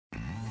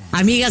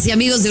Amigas y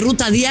amigos de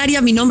Ruta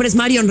Diaria, mi nombre es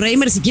Marion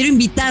Reimers y quiero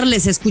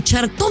invitarles a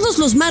escuchar todos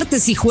los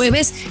martes y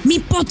jueves mi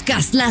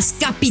podcast Las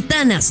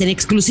Capitanas en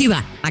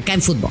exclusiva acá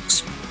en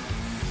Footbox.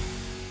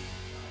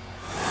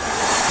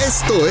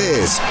 Esto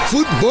es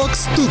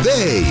Footbox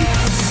Today.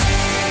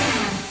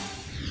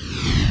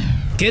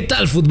 ¿Qué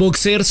tal,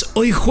 Footboxers?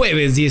 Hoy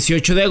jueves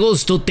 18 de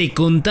agosto te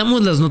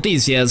contamos las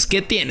noticias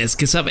que tienes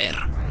que saber.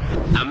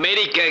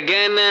 América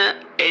gana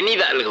en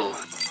Hidalgo.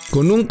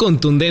 Con un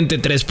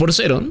contundente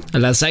 3-0, a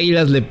las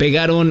Águilas le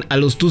pegaron a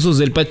los Tuzos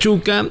del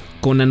Pachuca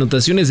con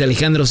anotaciones de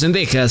Alejandro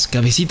Zendejas,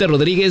 Cabecita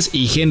Rodríguez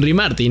y Henry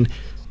Martin,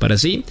 para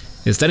así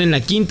estar en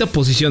la quinta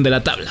posición de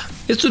la tabla.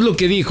 Esto es lo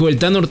que dijo el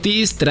Tan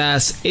Ortiz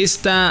tras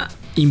esta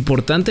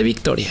importante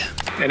victoria.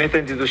 En esta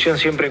institución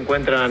siempre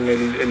encuentran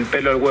el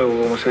pelo al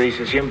huevo, como se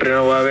dice, siempre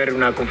no va a haber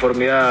una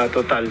conformidad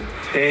total.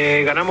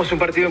 Ganamos un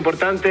partido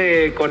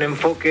importante con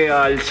enfoque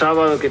al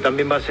sábado, que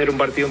también va a ser un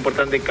partido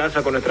importante en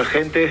casa con nuestra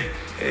gente.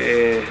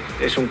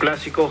 Es un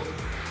clásico,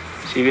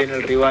 si bien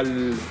el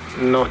rival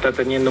no está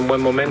teniendo un buen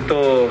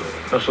momento,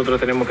 nosotros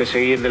tenemos que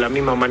seguir de la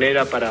misma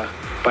manera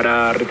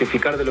para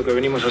rectificar de lo que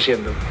venimos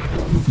haciendo.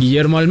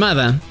 Guillermo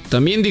Almada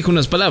también dijo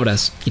unas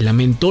palabras y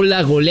lamentó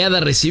la goleada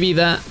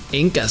recibida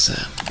en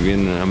casa.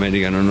 Bien,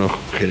 América no nos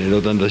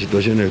generó tantas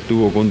situaciones,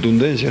 tuvo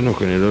contundencia, nos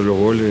generó los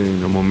goles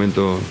en los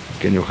momentos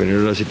que nos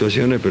generó las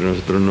situaciones, pero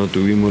nosotros no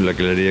tuvimos la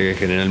claridad que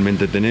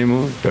generalmente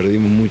tenemos,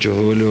 perdimos muchos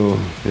duelos,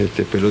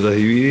 pelotas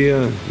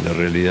divididas. La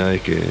realidad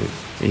es que,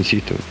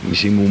 insisto,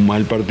 hicimos un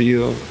mal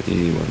partido y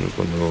bueno,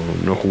 cuando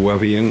no jugás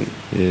bien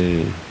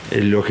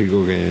es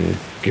lógico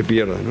que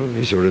pierdas,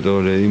 ¿no? Y sobre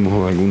todo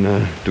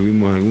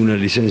tuvimos alguna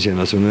licencia en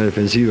la zona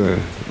defensiva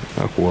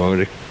a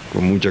jugadores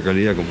con mucha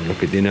calidad como los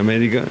que tiene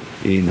América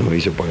y nos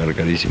hizo pagar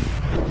carísimo.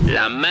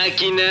 La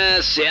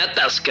máquina se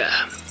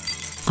atasca.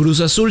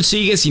 Cruz Azul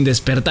sigue sin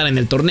despertar en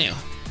el torneo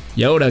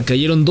y ahora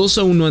cayeron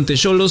 2-1 ante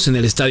Xolos en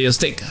el Estadio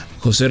Azteca.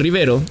 José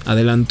Rivero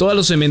adelantó a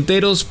los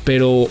cementeros,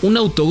 pero un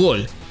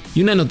autogol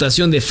y una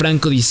anotación de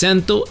Franco Di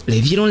Santo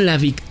le dieron la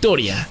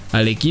victoria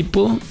al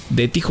equipo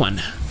de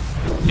Tijuana.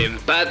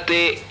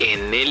 Empate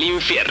en el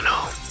infierno.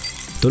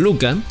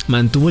 Toluca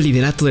mantuvo el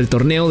liderato del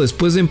torneo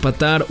después de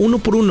empatar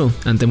 1-1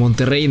 ante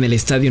Monterrey en el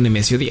Estadio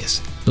Nemesio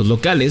 10. Los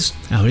locales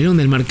abrieron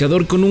el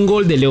marcador con un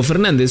gol de Leo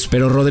Fernández,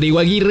 pero Rodrigo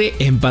Aguirre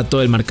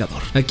empató el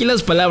marcador. Aquí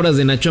las palabras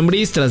de Nacho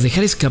Ambriz tras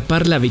dejar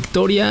escapar la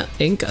victoria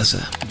en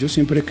casa. Yo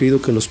siempre he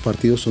creído que los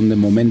partidos son de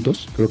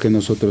momentos. Creo que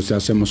nosotros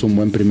hacemos un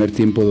buen primer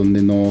tiempo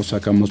donde no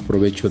sacamos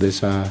provecho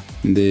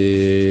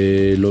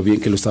de lo bien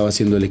que lo estaba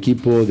haciendo el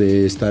equipo,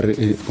 de estar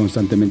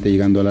constantemente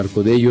llegando al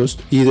arco de ellos.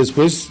 Y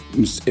después,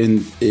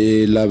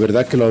 la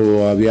verdad que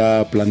lo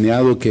había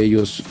planeado, que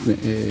ellos,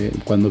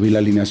 cuando vi la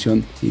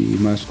alineación y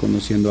más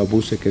conociendo a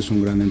Buse, que es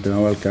un gran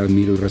entrenador al que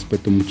admiro y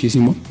respeto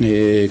muchísimo,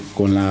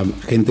 con la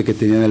gente que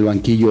tenía en el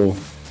banquillo,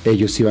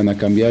 ellos iban a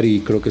cambiar y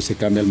creo que se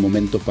cambia el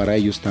momento para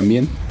ellos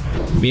también.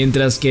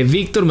 Mientras que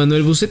Víctor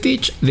Manuel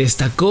Vucetich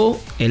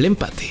destacó el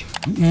empate.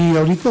 Y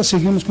ahorita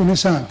seguimos con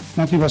esa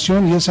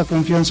motivación y esa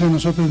confianza en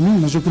nosotros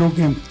mismos. Yo creo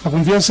que la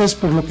confianza es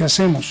por lo que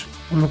hacemos,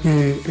 por lo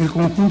que el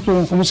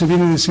conjunto, cómo se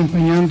viene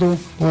desempeñando,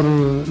 por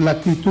la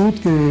actitud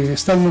que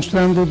están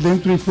mostrando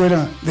dentro y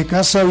fuera de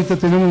casa. Ahorita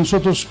tenemos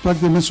nosotros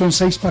prácticamente son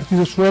 6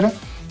 partidos fuera.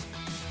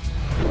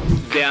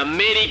 De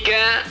América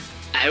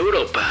a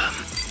Europa.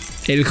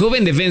 El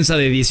joven defensa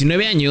de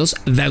 19 años,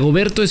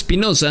 Dagoberto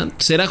Espinosa,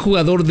 será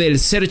jugador del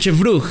Cercle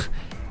Brugge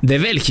de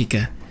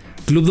Bélgica,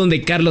 club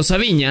donde Carlos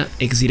Saviña,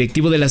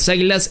 exdirectivo de las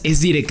Águilas, es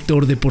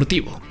director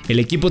deportivo. El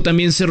equipo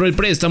también cerró el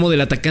préstamo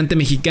del atacante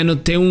mexicano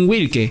Teun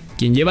Wilke,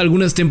 quien lleva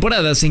algunas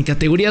temporadas en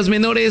categorías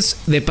menores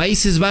de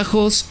Países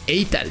Bajos e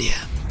Italia.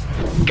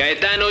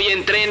 Caetano hoy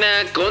entrena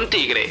con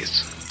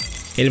Tigres.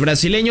 El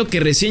brasileño, que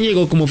recién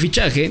llegó como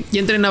fichaje y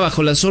entrena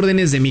bajo las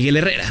órdenes de Miguel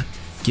Herrera,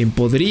 quien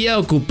podría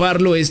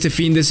ocuparlo este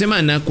fin de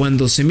semana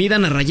cuando se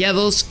midan a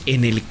Rayados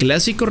en el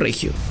Clásico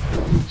Regio.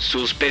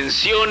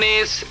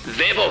 Suspensiones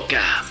de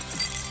Boca.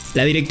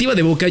 La directiva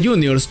de Boca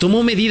Juniors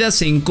tomó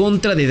medidas en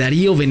contra de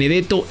Darío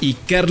Benedetto y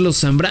Carlos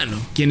Zambrano,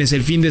 quienes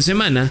el fin de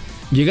semana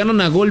llegaron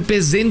a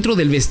golpes dentro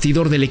del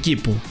vestidor del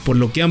equipo, por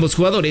lo que ambos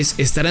jugadores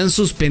estarán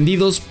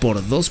suspendidos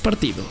por 2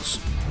 partidos.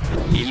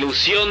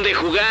 Ilusión de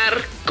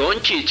jugar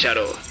con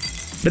Chícharo.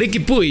 Riqui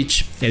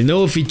Puig, el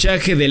nuevo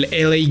fichaje del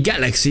LA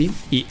Galaxy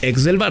y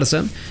ex del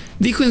Barça,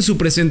 dijo en su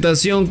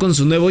presentación con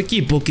su nuevo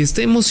equipo que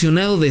está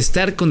emocionado de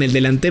estar con el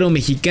delantero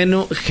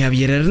mexicano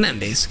Javier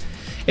Hernández.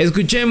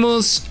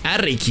 Escuchemos a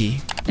Ricky.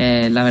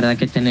 La verdad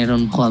que tener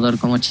un jugador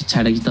como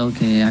Chicharito,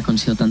 que ha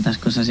conseguido tantas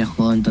cosas y ha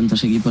jugado en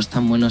tantos equipos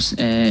tan buenos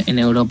en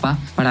Europa,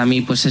 para mí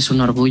pues es un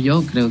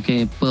orgullo. Creo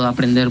que puedo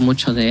aprender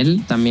mucho de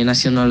él. También ha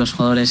sido uno de los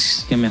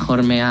jugadores que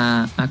mejor me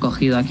ha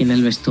acogido aquí en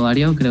el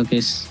vestuario. Creo que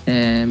es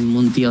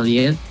un tío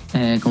 10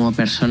 como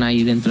persona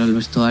ahí dentro del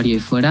vestuario y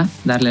fuera.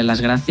 Darle las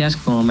gracias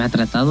como me ha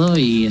tratado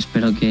y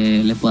espero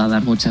que le pueda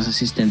dar muchas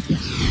asistencias.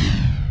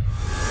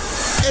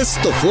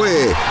 Esto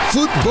fue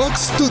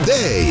Footbox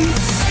Today.